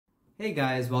Hey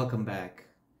guys, welcome back.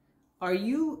 Are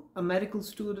you a medical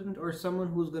student or someone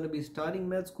who's going to be starting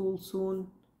med school soon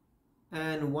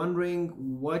and wondering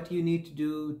what you need to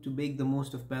do to make the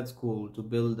most of med school to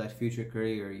build that future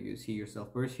career you see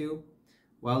yourself pursue?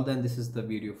 Well, then this is the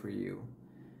video for you.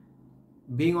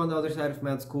 Being on the other side of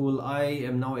med school, I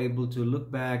am now able to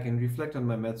look back and reflect on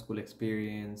my med school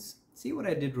experience, see what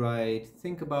I did right,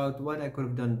 think about what I could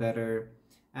have done better,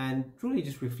 and truly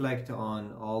just reflect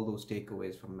on all those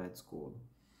takeaways from med school.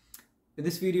 In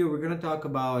this video, we're going to talk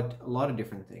about a lot of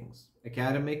different things: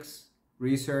 academics,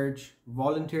 research,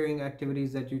 volunteering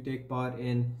activities that you take part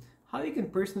in, how you can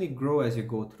personally grow as you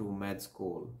go through med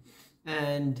school,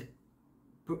 and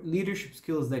leadership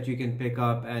skills that you can pick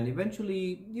up, and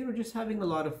eventually, just having a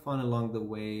lot of fun along the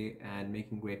way and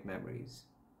making great memories.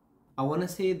 I want to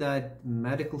say that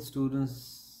medical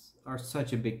students are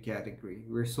such a big category.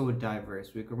 We're so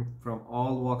diverse. We come from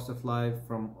all walks of life,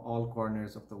 from all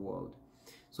corners of the world.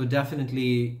 So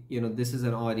definitely, this is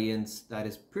an audience that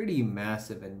is pretty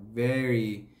massive and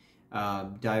very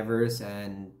diverse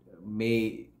and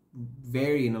may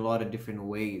vary in a lot of different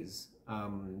ways.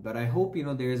 But I hope,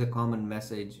 there is a common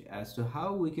message as to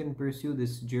how we can pursue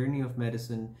this journey of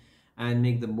medicine and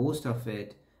make the most of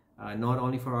it, not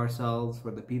only for ourselves, for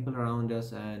the people around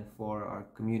us, and for our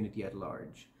community at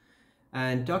large.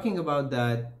 And talking about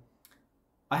that,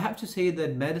 I have to say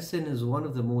that medicine is one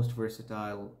of the most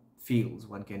versatile fields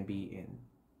one can be in.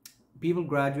 People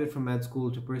graduate from med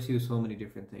school to pursue so many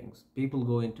different things. People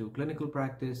go into clinical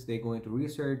practice, they go into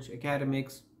research,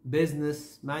 academics,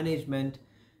 business, management,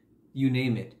 you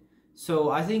name it.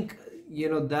 So I think,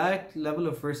 that level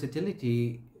of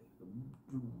versatility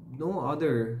no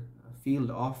other field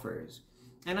offers.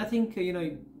 And I think,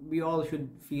 we all should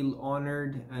feel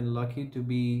honored and lucky to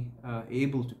be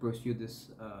able to pursue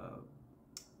this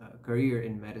career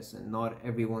in medicine. Not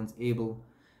everyone's able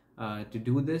to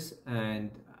do this,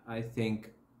 and I think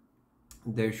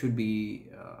there should be,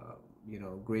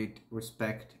 great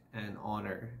respect and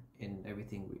honor in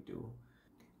everything we do.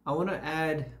 I want to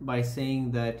add by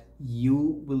saying that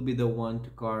you will be the one to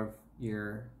carve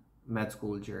your med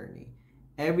school journey.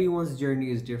 Everyone's journey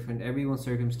is different, everyone's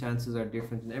circumstances are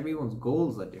different, and everyone's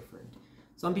goals are different.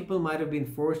 Some people might have been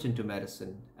forced into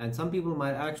medicine, and some people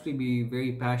might actually be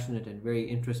very passionate and very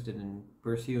interested in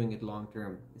pursuing it long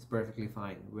term. It's perfectly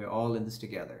fine. We're all in this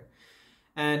together.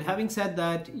 And having said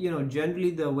that,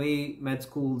 generally the way med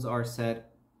schools are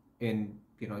set in,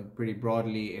 pretty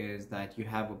broadly, is that you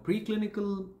have a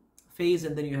preclinical phase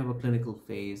and then you have a clinical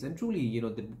phase. And truly,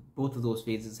 both of those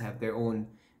phases have their own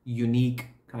unique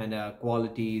kind of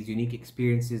qualities, unique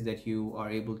experiences that you are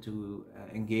able to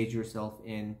engage yourself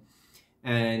in.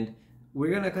 And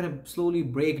we're gonna kind of slowly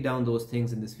break down those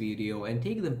things in this video and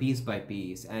take them piece by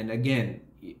piece. And again,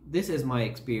 this is my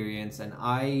experience, and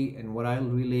what I'll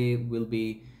relay will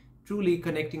be truly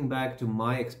connecting back to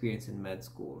my experience in med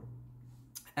school.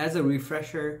 As a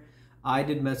refresher, I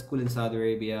did med school in Saudi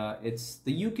Arabia. It's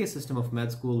the UK system of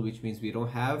med school, which means we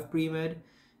don't have pre-med.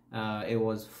 It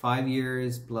was 5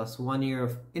 years plus 1 year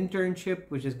of internship,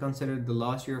 which is considered the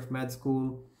last year of med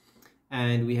school.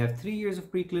 And we have 3 years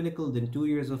of preclinical, then 2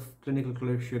 years of clinical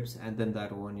clerkships, and then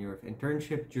that 1 year of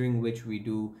internship, during which we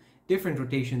do different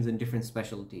rotations in different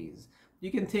specialties.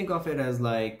 You can think of it as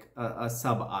like a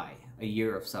sub-I, a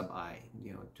year of sub-I,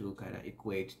 to kind of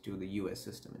equate to the US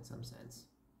system in some sense.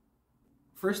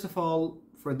 First of all,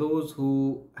 for those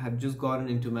who have just gotten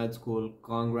into med school,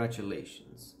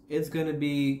 congratulations. It's going to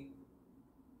be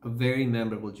a very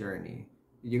memorable journey.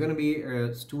 You're going to be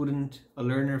a student, a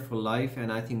learner for life,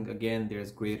 and I think, again,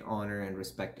 there's great honor and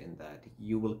respect in that.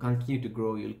 You will continue to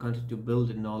grow, you'll continue to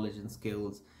build knowledge and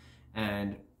skills,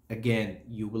 and again,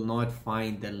 you will not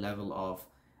find the level of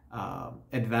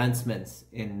advancements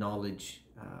in knowledge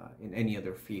in any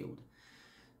other field.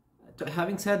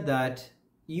 Having said that,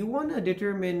 you want to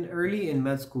determine early in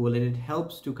med school, and it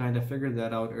helps to kind of figure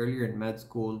that out earlier in med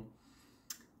school,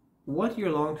 what your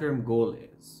long-term goal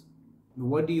is.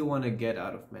 What do you want to get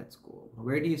out of med school?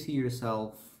 Where do you see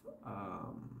yourself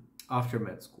after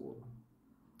med school?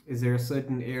 Is there a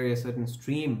certain area, certain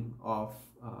stream of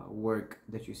work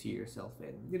that you see yourself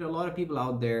in? A lot of people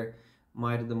out there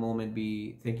might at the moment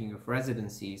be thinking of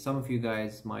residency. Some of you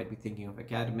guys might be thinking of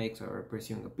academics or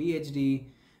pursuing a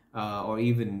PhD, or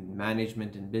even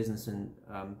management and business, and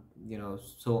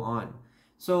so on.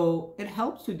 So it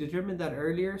helps to determine that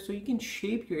earlier, so you can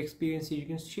shape your experiences, you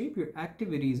can shape your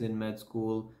activities in med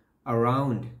school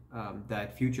around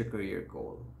that future career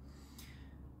goal.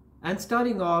 And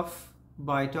starting off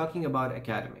by talking about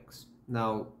academics.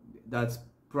 Now, that's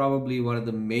probably one of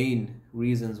the main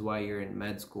reasons why you're in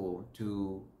med school,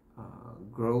 to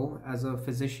grow as a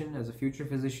physician, as a future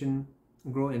physician,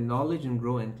 grow in knowledge and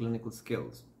grow in clinical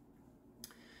skills.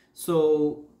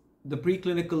 So the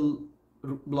preclinical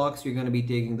blocks you're going to be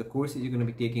taking, the courses you're going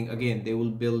to be taking, again, they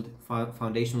will build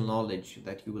foundational knowledge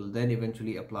that you will then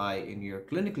eventually apply in your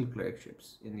clinical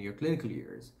clerkships, in your clinical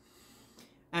years.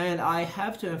 And I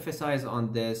have to emphasize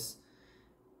on this,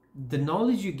 the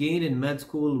knowledge you gain in med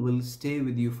school will stay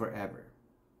with you forever.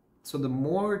 So the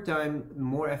more time, the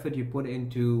more effort you put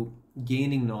into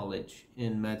gaining knowledge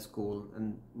in med school,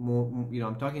 and more,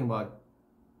 I'm talking about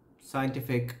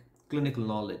scientific clinical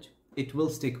knowledge, it will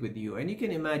stick with you. And you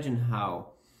can imagine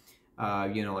how,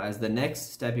 as the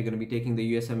next step, you're going to be taking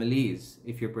the USMLEs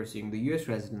if you're pursuing the US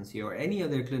residency or any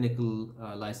other clinical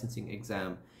licensing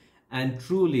exam. And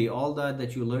truly, all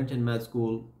that you learned in med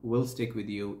school will stick with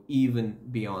you even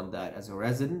beyond that, as a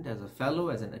resident, as a fellow,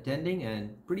 as an attending,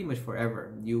 and pretty much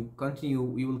forever. You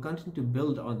will continue to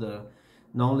build on the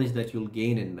knowledge that you'll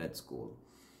gain in med school.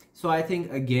 So I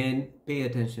think, again, pay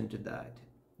attention to that.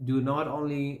 Do not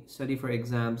only study for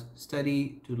exams,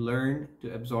 study to learn,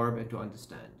 to absorb, and to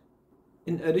understand.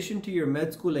 In addition to your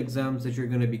med school exams that you're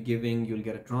going to be giving, you'll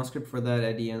get a transcript for that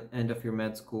at the end of your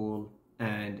med school.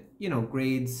 And,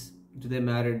 grades, do they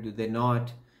matter? Do they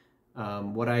not?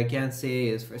 What I can say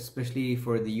is, especially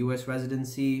for the US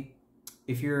residency,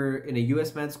 if you're in a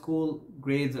US med school,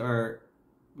 grades are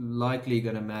likely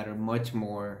going to matter much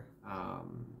more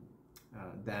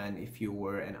than if you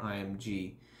were an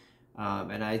IMG.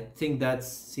 And I think that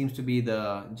seems to be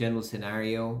the general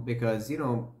scenario because,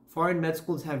 foreign med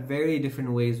schools have very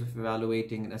different ways of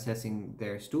evaluating and assessing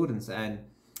their students, and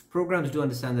programs do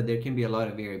understand that there can be a lot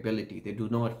of variability. They do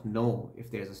not know if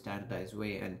there's a standardized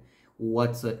way and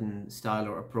what certain style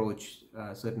or approach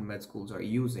certain med schools are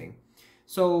using.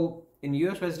 So in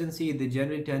US residency, they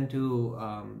generally tend to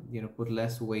put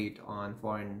less weight on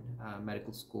foreign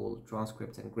medical school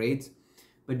transcripts and grades.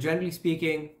 But generally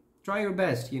speaking, try your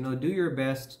best, do your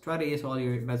best, try to ace all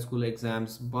your med school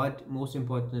exams, but most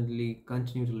importantly,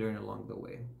 continue to learn along the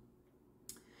way.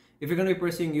 If you're going to be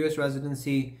pursuing US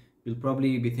residency, you'll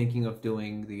probably be thinking of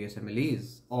doing the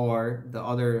USMLEs or the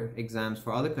other exams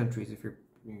for other countries if you're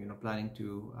planning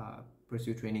to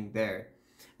pursue training there.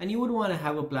 And you would want to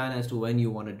have a plan as to when you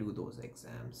want to do those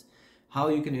exams, how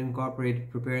you can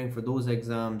incorporate preparing for those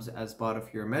exams as part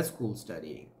of your med school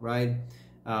studying, right?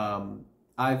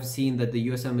 I've seen that the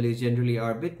USMLEs generally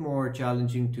are a bit more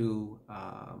challenging to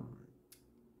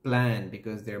plan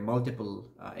because there are multiple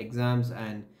exams,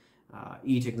 and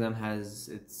each exam has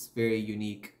its very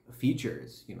unique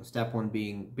features. Step 1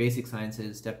 being basic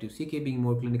sciences, step 2 CK being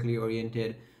more clinically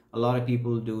oriented. A lot of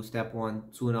people do step 1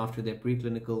 soon after their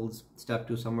preclinicals, step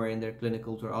 2 somewhere in their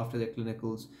clinicals or after their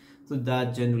clinicals. So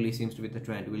that generally seems to be the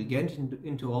trend. We'll get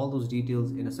into all those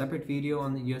details in a separate video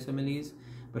on the USMLEs,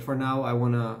 but for now I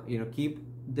want to keep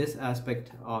this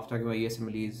aspect of talking about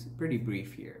USMLEs pretty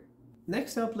brief here.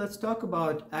 Next up, let's talk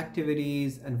about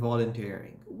activities and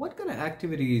volunteering. What kind of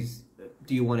activities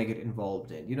do you want to get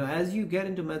involved in? As you get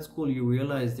into med school, you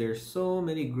realize there's so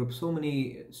many groups, so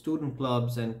many student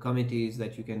clubs and committees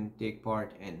that you can take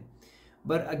part in.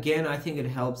 But again, I think it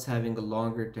helps having a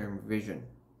longer term vision.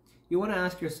 You want to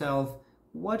ask yourself,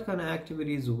 what kind of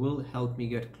activities will help me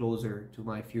get closer to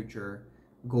my future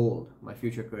goal, my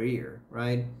future career,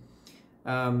 right?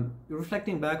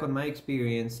 Reflecting back on my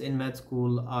experience in med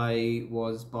school, I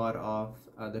was part of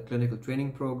the clinical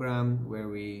training program where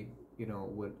we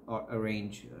would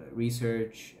arrange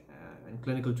research and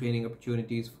clinical training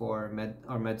opportunities for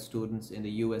our med students in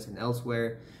the US and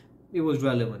elsewhere. It was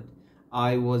relevant.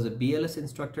 I was a BLS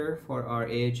instructor for our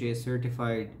AHA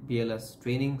certified BLS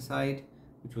training site,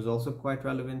 which was also quite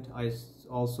relevant. I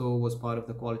also was part of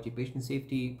the quality patient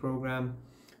safety program.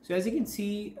 So as you can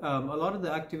see, a lot of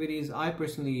the activities I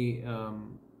personally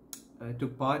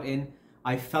took part in,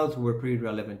 I felt were pretty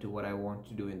relevant to what I want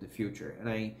to do in the future. And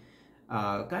I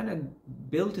kind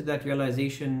of built that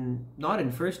realization, not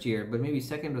in first year, but maybe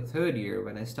second or third year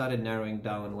when I started narrowing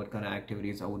down what kind of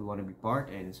activities I would want to be part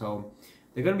in. So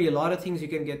there are going to be a lot of things you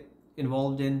can get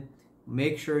involved in.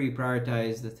 Make sure you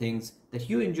prioritize the things that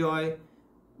you enjoy,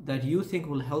 that you think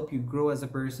will help you grow as a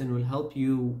person, will help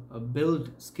you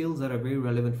build skills that are very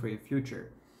relevant for your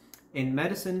future. In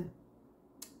medicine,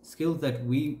 skills that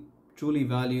we truly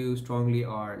value strongly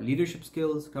are leadership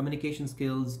skills, communication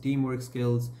skills, teamwork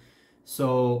skills.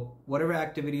 So whatever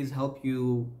activities help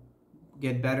you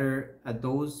get better at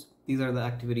those, these are the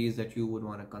activities that you would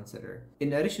want to consider.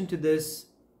 In addition to this,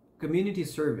 community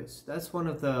service, that's one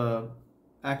of the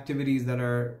activities that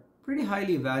are pretty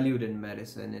highly valued in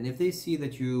medicine. And if they see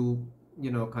that you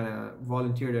kind of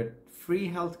volunteered at free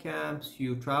health camps,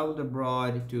 you traveled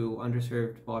abroad to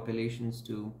underserved populations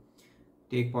to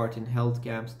take part in health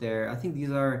camps there. I think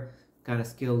these are kind of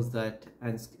skills that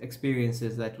and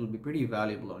experiences that will be pretty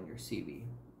valuable on your CV.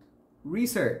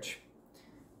 Research.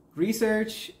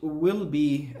 Research will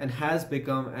be and has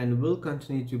become and will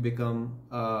continue to become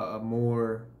a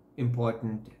more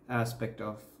important aspect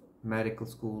of medical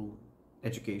school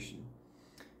education.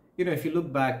 If you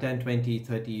look back 10, 20,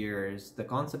 30 years, the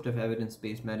concept of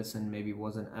evidence-based medicine maybe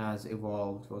wasn't as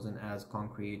evolved, wasn't as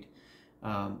concrete.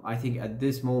 I think at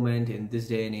this moment, in this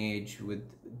day and age, with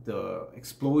the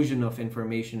explosion of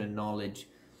information and knowledge,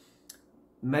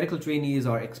 medical trainees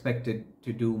are expected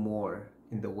to do more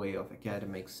in the way of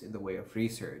academics, in the way of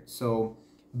research. So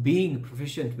being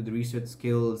proficient with research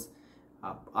skills,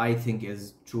 I think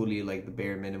is truly like the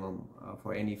bare minimum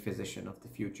for any physician of the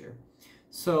future.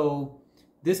 So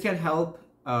this can help.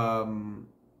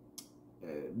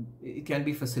 It can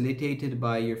be facilitated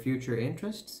by your future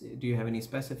interests. Do you have any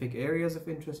specific areas of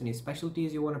interest, any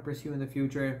specialties you want to pursue in the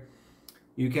future?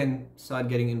 You can start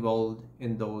getting involved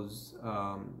in those,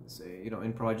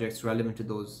 in projects relevant to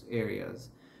those areas.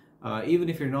 Even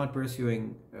if you're not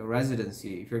pursuing a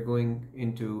residency, if you're going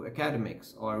into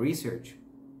academics or research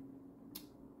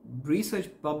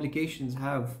publications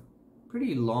have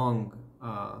pretty long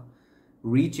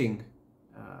reaching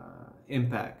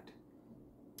impact.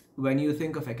 When you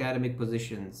think of academic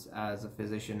positions as a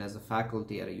physician, as a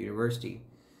faculty at a university,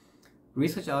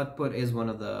 research output is one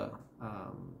of the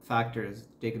factors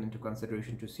taken into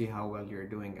consideration to see how well you're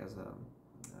doing as an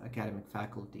academic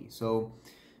faculty. So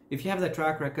if you have that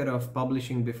track record of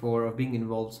publishing before, of being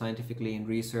involved scientifically in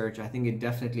research, I think it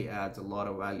definitely adds a lot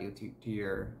of value to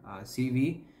your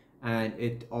CV, and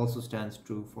it also stands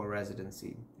true for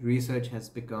residency. Research has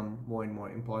become more and more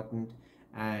important,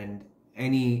 and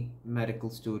any medical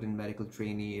student, medical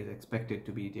trainee is expected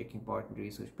to be taking part in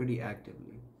research pretty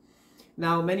actively.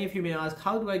 Now, many of you may ask,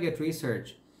 how do I get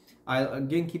research? I'll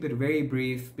again keep it very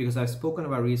brief because I've spoken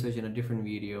about research in a different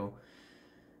video.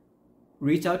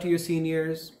 Reach out to your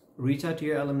seniors, reach out to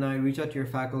your alumni, reach out to your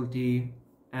faculty,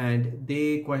 and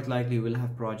they quite likely will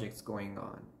have projects going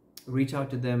on. Reach out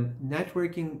to them.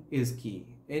 Networking is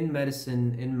key. In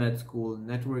medicine, in med school,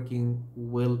 networking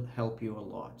will help you a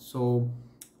lot. So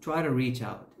try to reach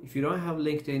out. If you don't have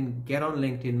LinkedIn, get on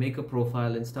LinkedIn, make a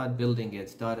profile and start building it.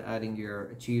 Start adding your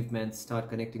achievements, start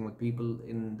connecting with people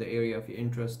in the area of your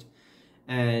interest,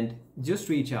 and just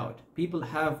reach out. People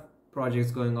have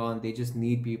projects going on. They just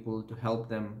need people to help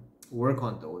them work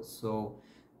on those. So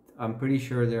I'm pretty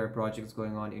sure there are projects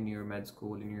going on in your med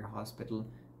school, in your hospital.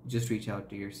 Just reach out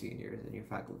to your seniors and your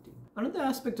faculty. Another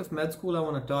aspect of med school I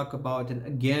want to talk about, and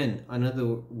again,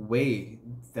 another way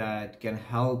that can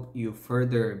help you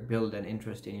further build an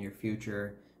interest in your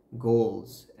future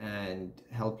goals and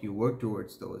help you work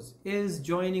towards those, is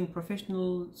joining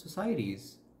professional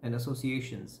societies and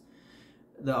associations.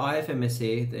 The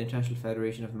IFMSA, the International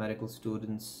Federation of Medical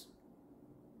Students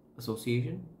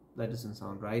Association, that doesn't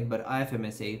sound right, but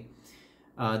IFMSA,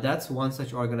 that's one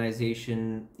such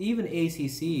organization. Even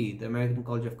ACC, the American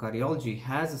College of Cardiology,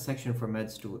 has a section for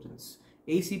med students.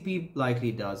 ACP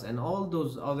likely does, and all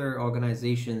those other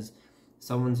organizations.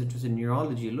 Someone's interested in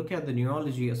neurology, look at the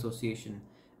Neurology Association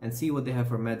and see what they have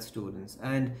for med students,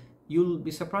 and you'll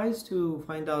be surprised to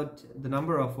find out the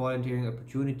number of volunteering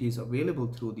opportunities available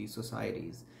through these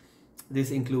societies.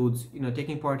 This includes,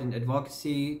 taking part in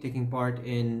advocacy, taking part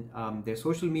in their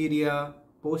social media,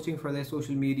 posting for their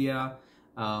social media,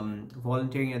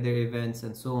 volunteering at their events,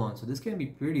 and so on. So this can be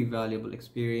pretty valuable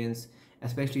experience,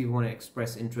 especially if you want to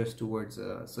express interest towards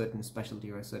a certain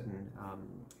specialty or a certain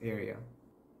area.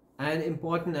 An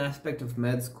important aspect of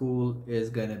med school is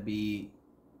going to be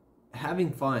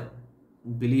having fun,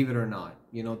 believe it or not,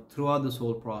 throughout this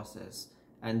whole process.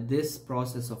 And this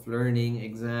process of learning,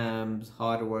 exams,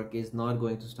 hard work is not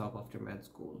going to stop after med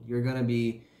school. You're going to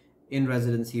be in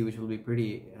residency, which will be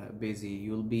pretty busy.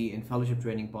 You'll be in fellowship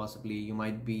training possibly. You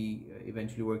might be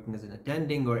eventually working as an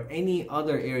attending or any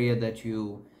other area that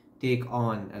you take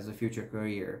on as a future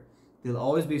career. There'll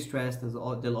always be stress.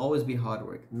 There'll always be hard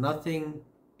work. Nothing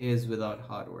is without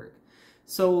hard work.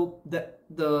 So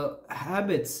the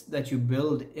habits that you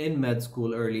build in med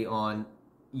school early on,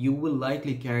 you will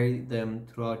likely carry them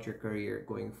throughout your career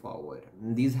going forward.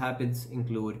 And these habits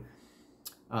include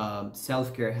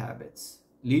self-care habits,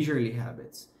 leisurely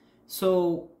habits.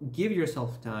 So give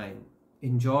yourself time,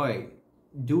 enjoy,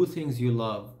 do things you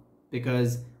love,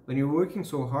 because when you're working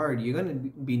so hard, you're going to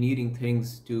be needing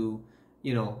things to,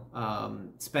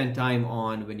 spend time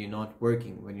on when you're not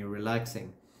working, when you're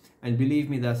relaxing. And believe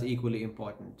me, that's equally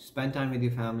important. Spend time with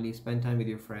your family, spend time with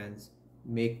your friends,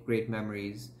 make great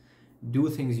memories, do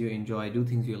things you enjoy, do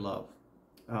things you love.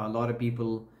 A lot of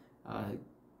people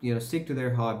stick to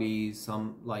their hobbies.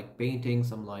 Some like painting,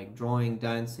 some like drawing,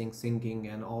 dancing, singing,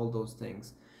 and all those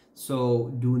things.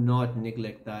 So do not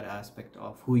neglect that aspect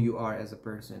of who you are as a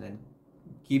person, and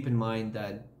keep in mind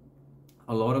that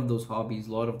a lot of those hobbies,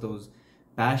 a lot of those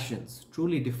passions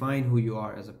truly define who you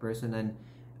are as a person and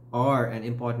are an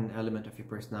important element of your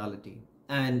personality.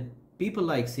 And people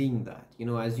like seeing that,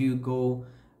 as you go,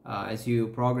 as you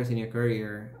progress in your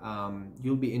career,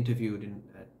 you'll be interviewed in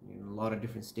a lot of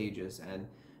different stages, and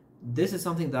this is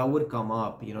something that would come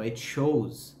up. It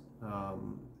shows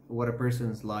what a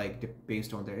person's like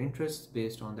based on their interests,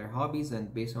 based on their hobbies,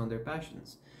 and based on their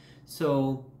passions.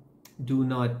 So do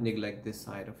not neglect this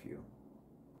side of you.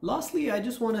 Lastly, I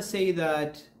just want to say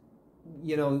that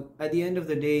at the end of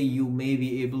the day, you may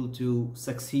be able to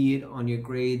succeed on your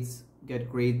grades, get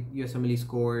great USMLE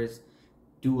scores,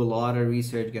 do a lot of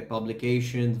research, get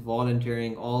publications,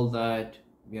 volunteering, all that,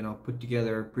 put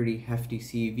together a pretty hefty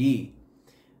CV.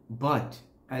 But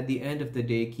at the end of the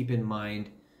day, keep in mind,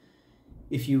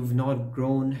 if you've not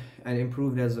grown and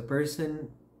improved as a person,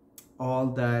 all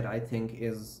that, I think,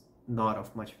 is not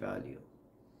of much value.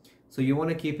 So you want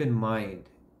to keep in mind,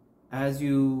 as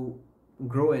you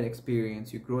grow in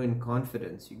experience, you grow in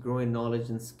confidence, you grow in knowledge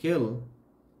and skill,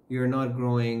 you're not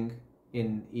growing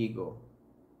in ego.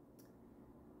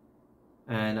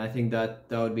 And I think that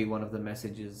would be one of the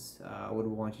messages I would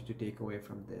want you to take away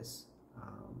from this.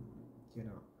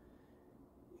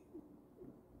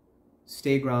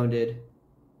 Stay grounded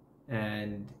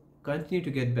and continue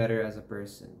to get better as a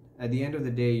person. At the end of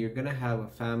the day, you're going to have a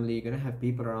family, you're going to have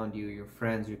people around you, your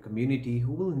friends, your community,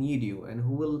 who will need you and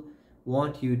who will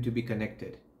want you to be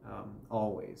connected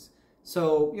always.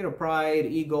 So, pride,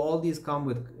 ego, all these come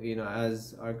with,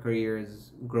 as our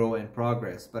careers grow and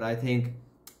progress. But I think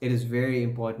it is very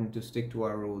important to stick to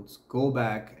our roots, go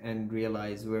back and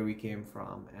realize where we came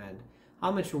from and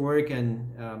how much work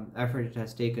and effort it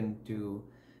has taken to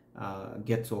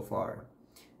get so far,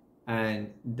 and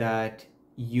that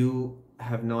you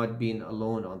have not been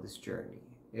alone on this journey.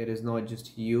 It is not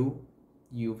just you.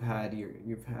 You've had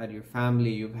your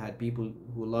family, you've had people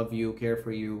who love you, care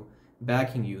for you,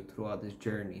 backing you throughout this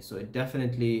journey. So it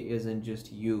definitely isn't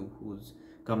just you who's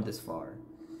come this far.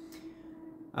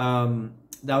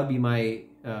 That would be my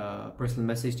personal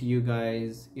message to you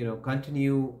guys.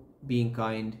 Continue being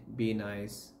kind, be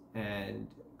nice, and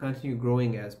continue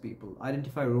growing as people.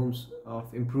 Identify rooms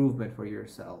of improvement for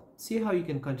yourself. See how you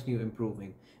can continue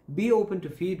improving. Be open to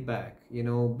feedback.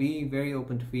 Be very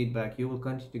open to feedback. You will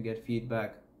continue to get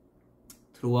feedback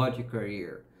throughout your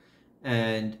career,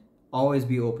 and always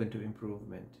be open to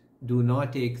improvement. Do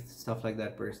not take stuff like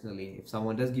that personally. If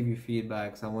someone does give you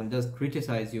feedback, someone does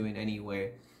criticize you in any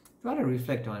way, try to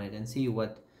reflect on it and see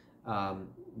what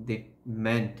they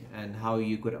meant and how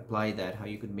you could apply that, how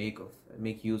you could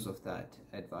make use of that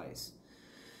advice.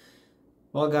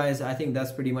 Well guys, I think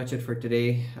that's pretty much it for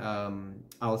today.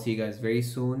 I'll see you guys very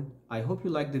soon. I hope you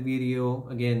liked the video.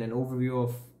 Again, an overview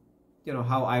of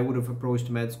how I would have approached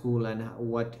med school and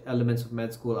what elements of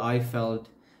med school I felt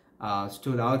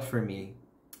stood out for me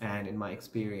and in my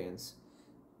experience.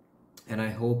 And I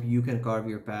hope you can carve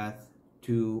your path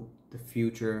to the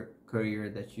future career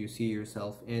that you see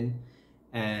yourself in.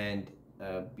 And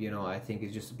I think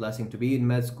it's just a blessing to be in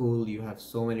med school. You have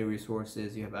so many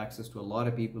resources, you have access to a lot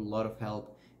of people, a lot of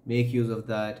help. Make use of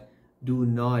that. Do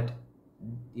not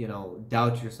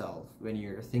doubt yourself when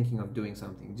you're thinking of doing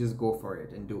something. Just go for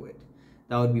it and do it.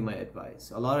 That would be my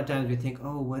advice. A lot of times we think,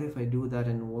 oh, what if I do that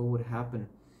and what would happen?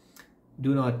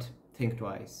 Do not think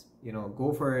twice.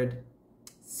 Go for it,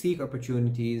 seek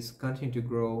opportunities, continue to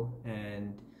grow,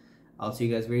 and I'll see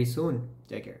you guys very soon.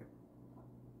 Take care.